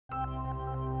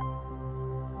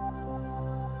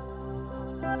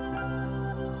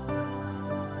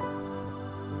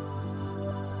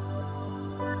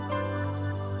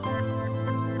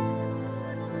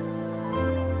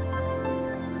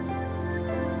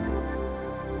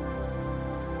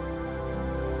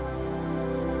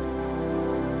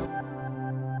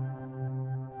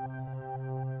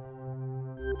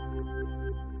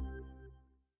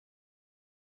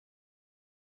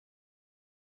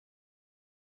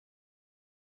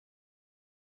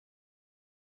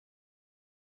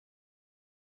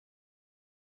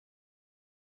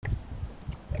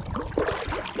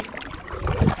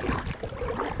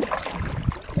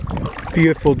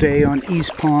Beautiful day on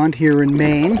East Pond here in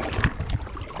Maine.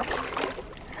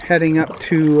 Heading up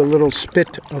to a little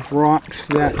spit of rocks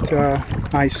that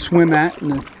I swim at in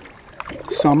the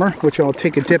summer, which I'll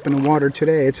take a dip in the water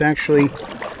today. It's actually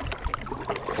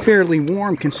fairly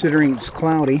warm considering it's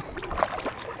cloudy.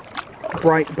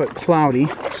 Bright but cloudy,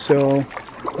 so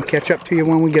I'll catch up to you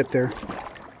when we get there.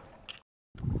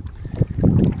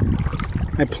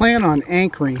 I plan on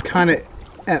anchoring kind of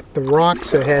at the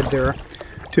rocks ahead there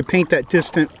to paint that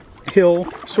distant hill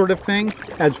sort of thing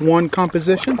as one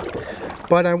composition,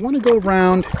 but I want to go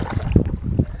around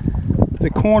the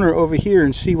corner over here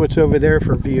and see what's over there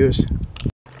for views.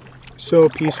 So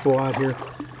peaceful out here,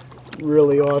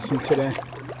 really awesome today.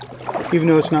 Even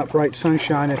though it's not bright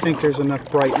sunshine, I think there's enough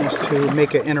brightness to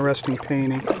make an interesting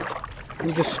painting.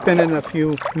 I'm just spending a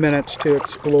few minutes to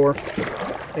explore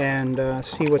and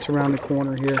see what's around the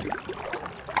corner here.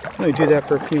 I'm going to do that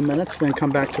for a few minutes, then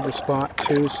come back to the spot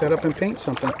to set up and paint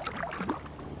something.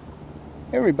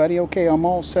 Hey everybody, okay, I'm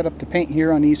all set up to paint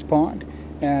here on East Pond.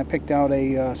 And I picked out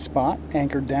a spot,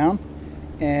 anchored down,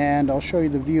 and I'll show you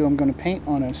the view I'm going to paint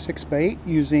on a 6x8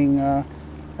 using a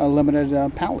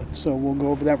limited palette. So we'll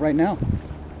go over that right now.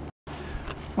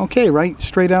 Okay, right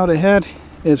straight out ahead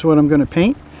is what I'm going to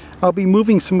paint. I'll be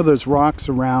moving some of those rocks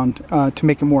around to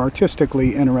make it more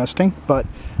artistically interesting, but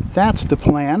that's the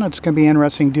plan. It's going to be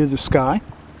interesting to do the sky.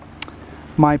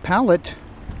 My palette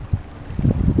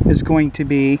is going to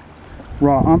be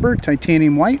Raw Umber,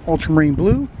 Titanium White, Ultramarine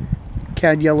Blue,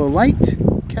 Cad Yellow Light,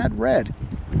 Cad Red.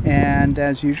 And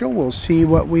as usual, we'll see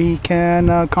what we can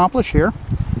accomplish here.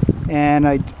 And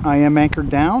I am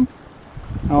anchored down.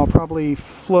 I'll probably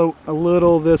float a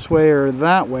little this way or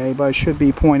that way, but I should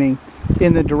be pointing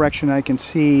in the direction I can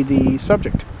see the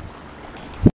subject.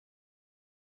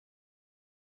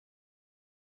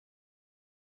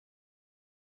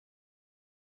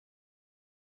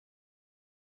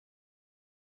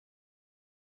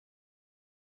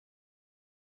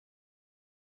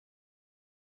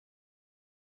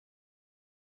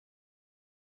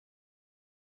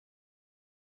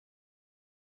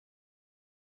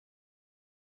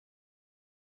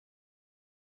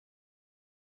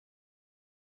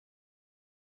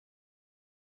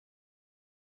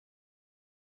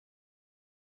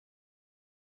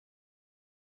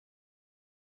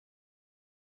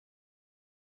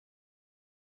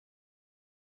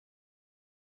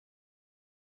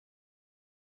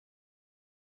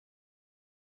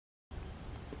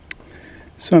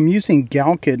 So I'm using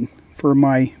Galkid for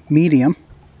my medium,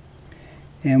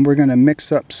 and we're going to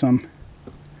mix up some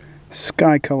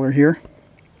sky color here.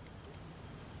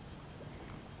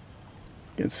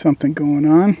 Get something going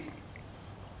on.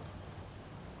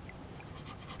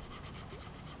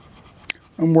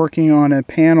 I'm working on a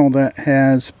panel that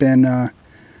has been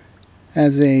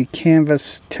has a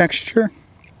canvas texture,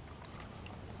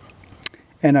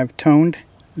 and I've toned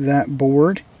that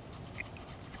board.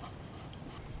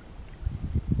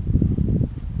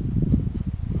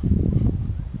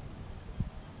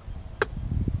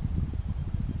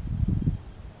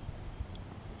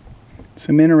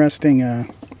 Some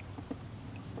interesting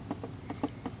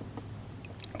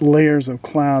layers of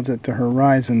clouds at the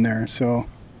horizon there, so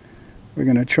we're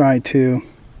going to try to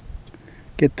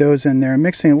get those in there.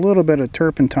 Mixing a little bit of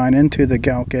turpentine into the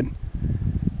Galkid.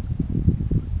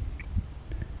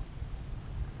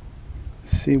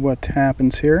 See what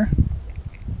happens here.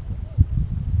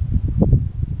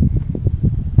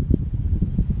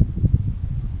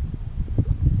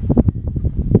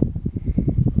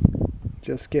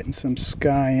 Just getting some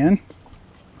sky in.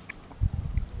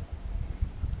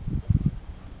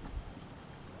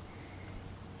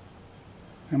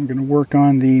 I'm going to work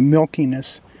on the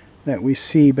milkiness that we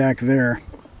see back there.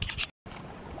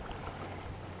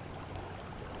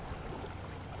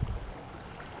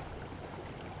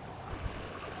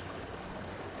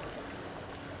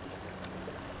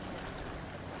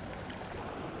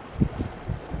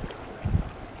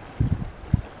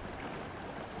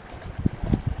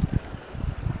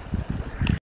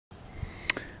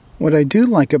 What I do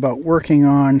like about working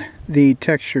on the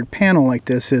textured panel like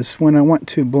this is when I want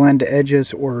to blend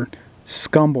edges or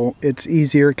scumble, it's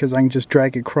easier because I can just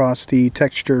drag across the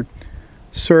textured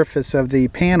surface of the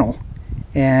panel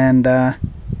and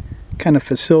kind of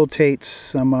facilitates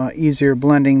some easier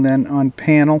blending than on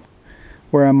panel,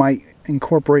 where I might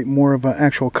incorporate more of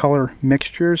actual color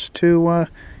mixtures to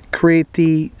create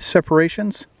the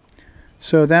separations.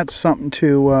 So that's something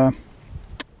to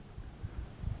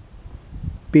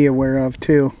be aware of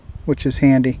too, which is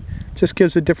handy. Just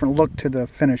gives a different look to the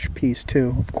finished piece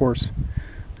too, of course.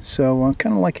 So I'm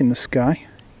kind of liking the sky.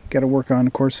 Got to work on,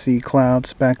 of course, the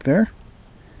clouds back there.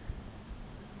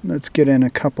 Let's get in a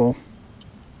couple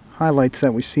highlights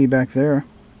that we see back there.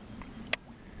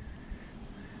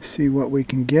 See what we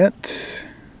can get.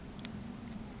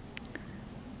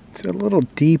 It's a little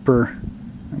deeper.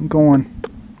 I'm going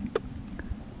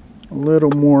a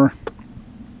little more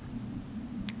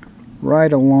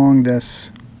right along this.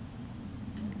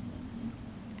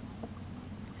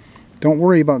 Don't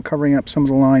worry about covering up some of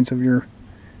the lines of your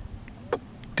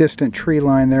distant tree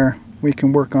line there. We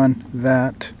can work on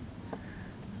that.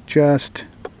 Just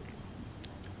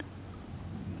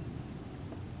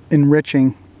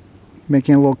enriching,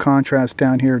 making a little contrast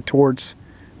down here towards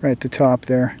right at the top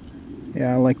there.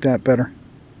 Yeah, I like that better.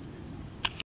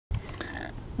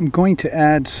 I'm going to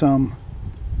add some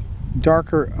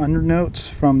darker undernotes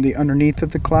from the underneath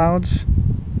of the clouds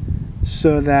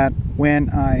so that when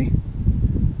I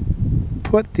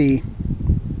put the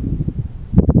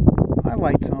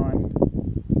highlights on,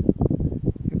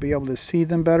 you'll be able to see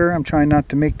them better. I'm trying not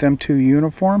to make them too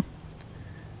uniform.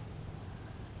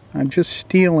 I'm just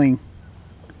stealing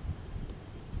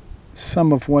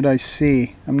some of what I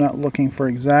see. I'm not looking for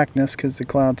exactness because the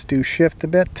clouds do shift a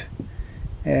bit.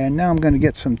 And now I'm going to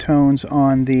get some tones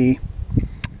on the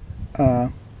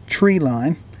tree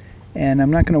line, and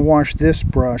I'm not going to wash this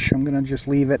brush. I'm going to just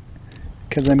leave it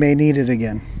because I may need it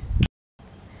again.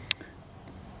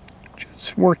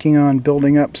 Just working on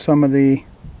building up some of the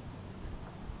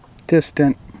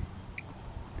distant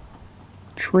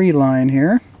tree line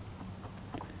here,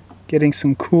 getting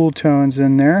some cool tones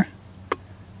in there,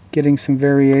 getting some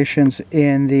variations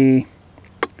in the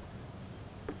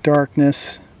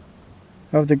darkness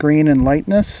of the green and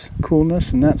lightness,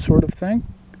 coolness, and that sort of thing.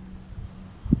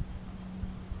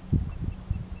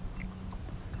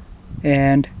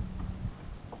 And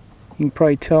you can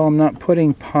probably tell I'm not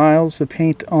putting piles of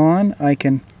paint on. I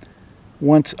can,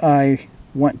 once I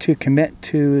want to commit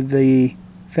to the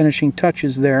finishing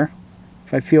touches there,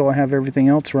 if I feel I have everything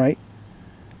else right,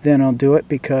 then I'll do it,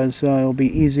 because it'll be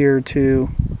easier to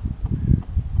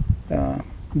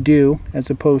do, as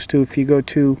opposed to if you go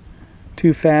too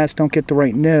fast, don't get the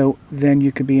right note, then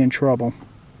you could be in trouble.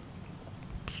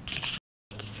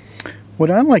 What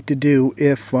I like to do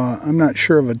if I'm not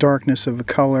sure of a darkness of a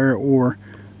color or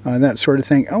that sort of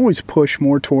thing, I always push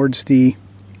more towards a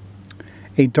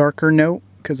darker note,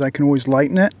 because I can always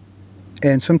lighten it.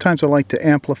 And sometimes I like to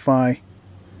amplify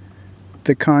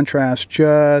the contrast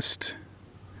just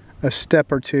a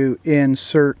step or two in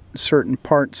certain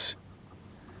parts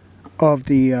of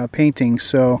the painting.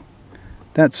 So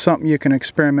that's something you can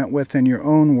experiment with in your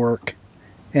own work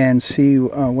and see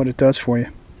what it does for you.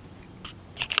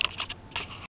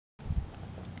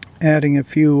 Adding a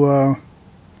few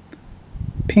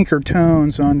pinker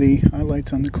tones on the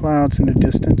highlights on the clouds in the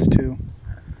distance to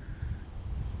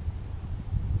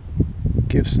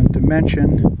give some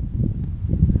dimension.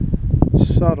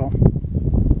 Subtle,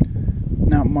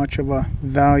 not much of a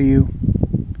value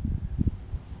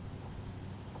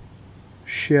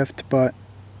shift, but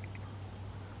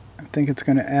I think it's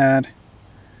going to add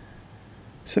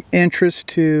some interest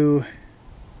to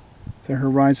the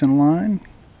horizon line,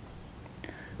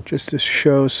 just to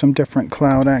show some different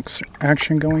cloud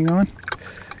action going on.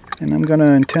 And I'm going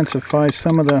to intensify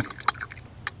some of the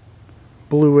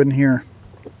blue in here.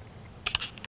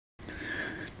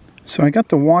 So I got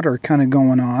the water kind of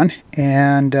going on,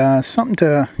 and something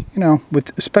to,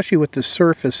 especially with the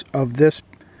surface of this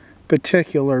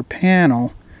particular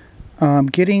panel,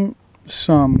 getting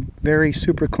some very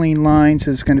super clean lines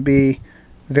is going to be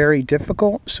very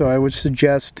difficult. So I would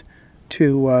suggest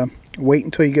to wait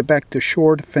until you get back to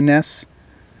shore to finesse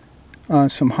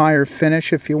some higher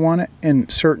finish if you want it in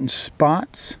certain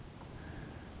spots,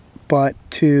 but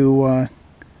to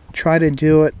try to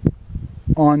do it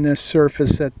on this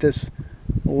surface at this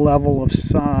level of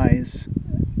size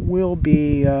will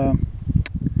be a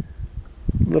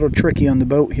little tricky on the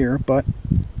boat here. But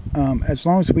as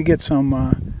long as we get some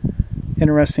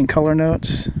interesting color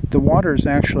notes, the water is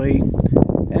actually,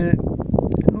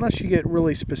 unless you get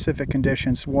really specific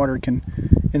conditions, water can,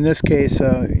 in this case,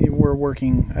 we're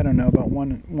working, I don't know, about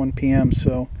 1 p.m.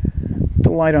 so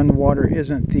the light on the water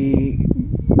isn't the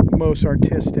most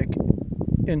artistic,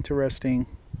 interesting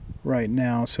right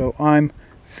now. So I'm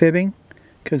fibbing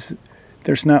because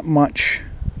there's not much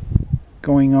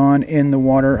going on in the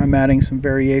water. I'm adding some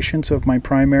variations of my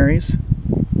primaries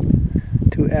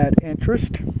to add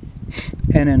interest,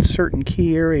 and in certain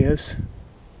key areas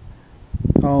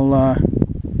I'll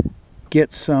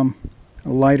get some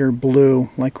lighter blue,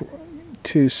 like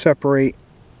to separate,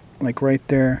 like right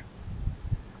there.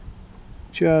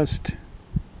 Just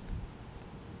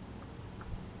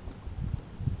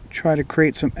try to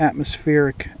create some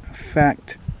atmospheric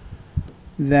effect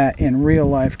that in real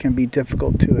life can be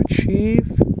difficult to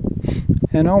achieve.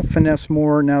 And I'll finesse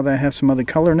more now that I have some other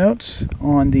color notes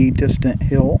on the distant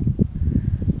hill.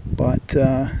 But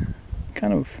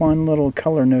kind of a fun little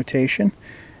color notation.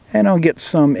 And I'll get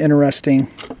some interesting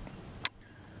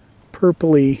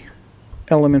purpley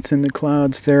elements in the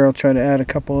clouds there. I'll try to add a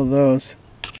couple of those.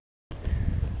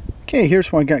 Okay,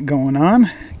 here's what I got going on.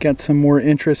 Got some more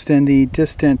interest in the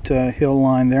distant hill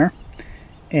line there.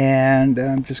 And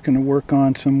I'm just going to work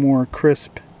on some more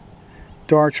crisp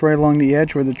darks right along the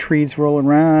edge where the trees roll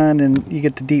around and you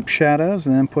get the deep shadows,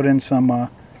 and then put in some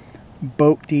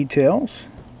boat details.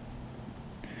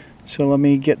 So let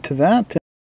me get to that.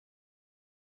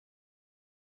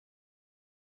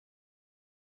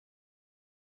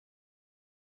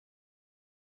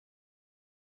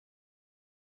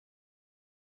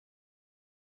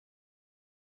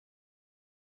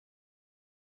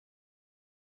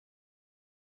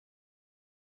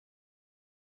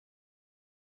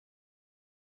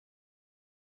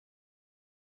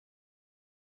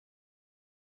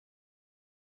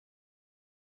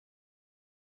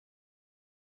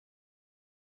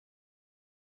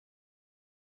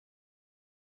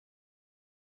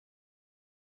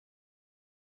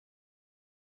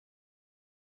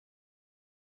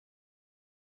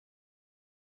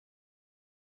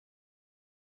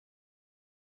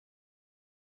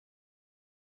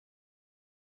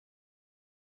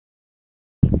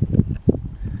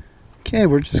 Okay,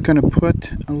 we're just going to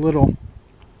put a little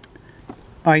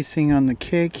icing on the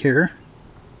cake here.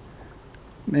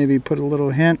 Maybe put a little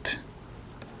hint,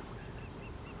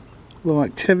 a little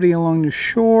activity along the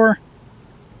shore.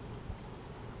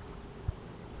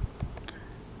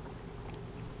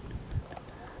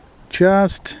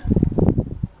 Just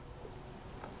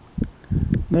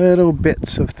little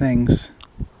bits of things.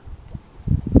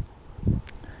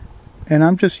 And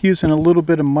I'm just using a little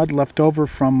bit of mud left over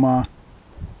from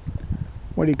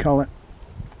what do you call it?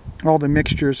 All the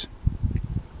mixtures.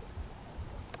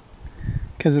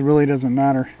 Because it really doesn't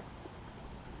matter.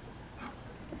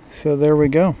 So there we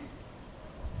go.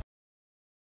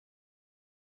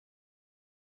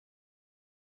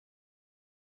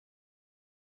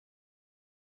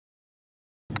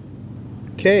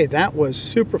 Okay, that was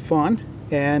super fun,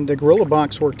 and the Gorilla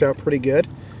Box worked out pretty good.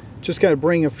 Just got to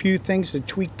bring a few things to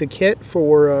tweak the kit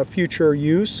for future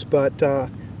use, but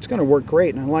it's going to work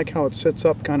great. And I like how it sits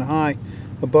up kind of high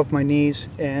above my knees,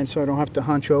 and so I don't have to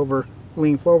hunch over,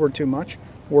 lean forward too much.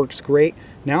 Works great.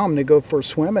 Now I'm going to go for a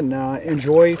swim and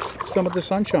enjoy some of the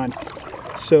sunshine.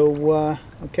 So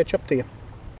I'll catch up to you.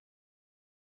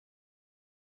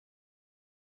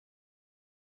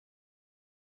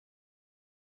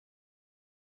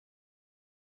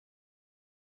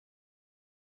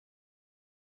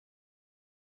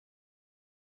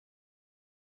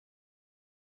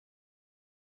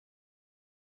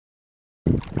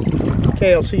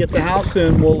 Okay, I'll see you at the house,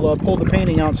 and we'll pull the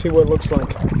painting out and see what it looks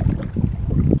like.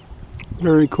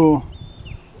 Very cool.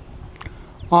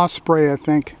 Osprey, I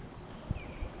think.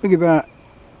 Look at that.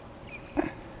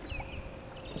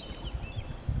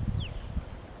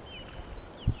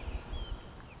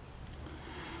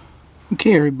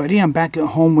 Okay, everybody, I'm back at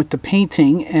home with the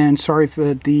painting, and sorry if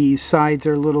the sides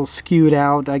are a little skewed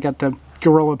out. I got the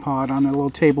Gorilla Pod on a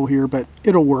little table here, but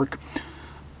it'll work.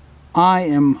 I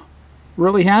am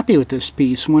really happy with this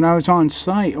piece. When I was on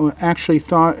site, I actually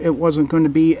thought it wasn't going to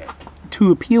be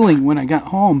too appealing when I got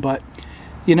home, but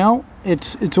you know,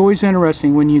 it's always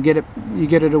interesting when you get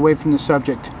it away from the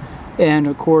subject, and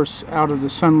of course out of the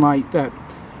sunlight. That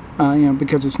you know,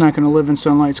 because it's not going to live in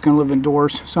sunlight, it's going to live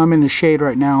indoors. So I'm in the shade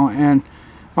right now, and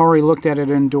I already looked at it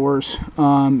indoors,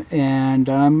 and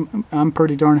I'm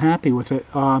pretty darn happy with it.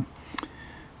 Of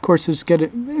course, it's got a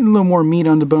little more meat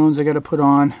on the bones I got to put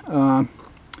on.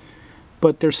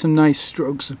 But there's some nice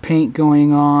strokes of paint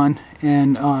going on,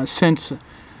 and sense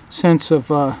of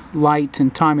light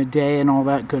and time of day and all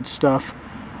that good stuff.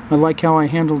 I like how I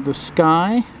handled the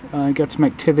sky. I got some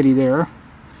activity there.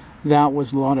 That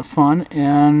was a lot of fun,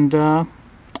 and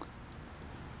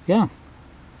yeah.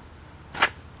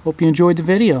 Hope you enjoyed the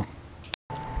video.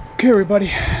 Okay,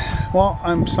 everybody. Well,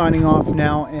 I'm signing off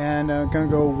now, and I'm going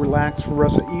to go relax for the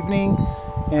rest of the evening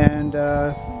and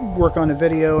work on the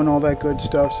video and all that good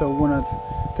stuff. So I want to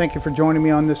thank you for joining me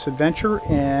on this adventure,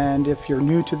 and if you're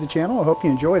new to the channel, I hope you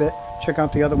enjoyed it. Check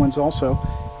out the other ones also.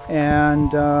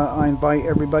 And I invite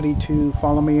everybody to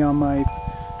follow me on my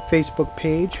Facebook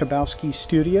page,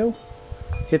 Habowskistudio.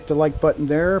 Hit the like button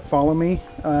there, follow me,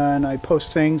 and I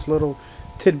post things, little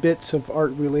tidbits of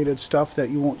art related stuff that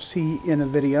you won't see in a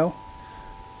video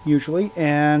usually,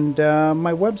 and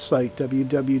my website,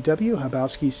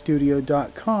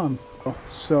 www.habowskistudio.com.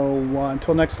 So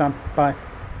until next time, bye.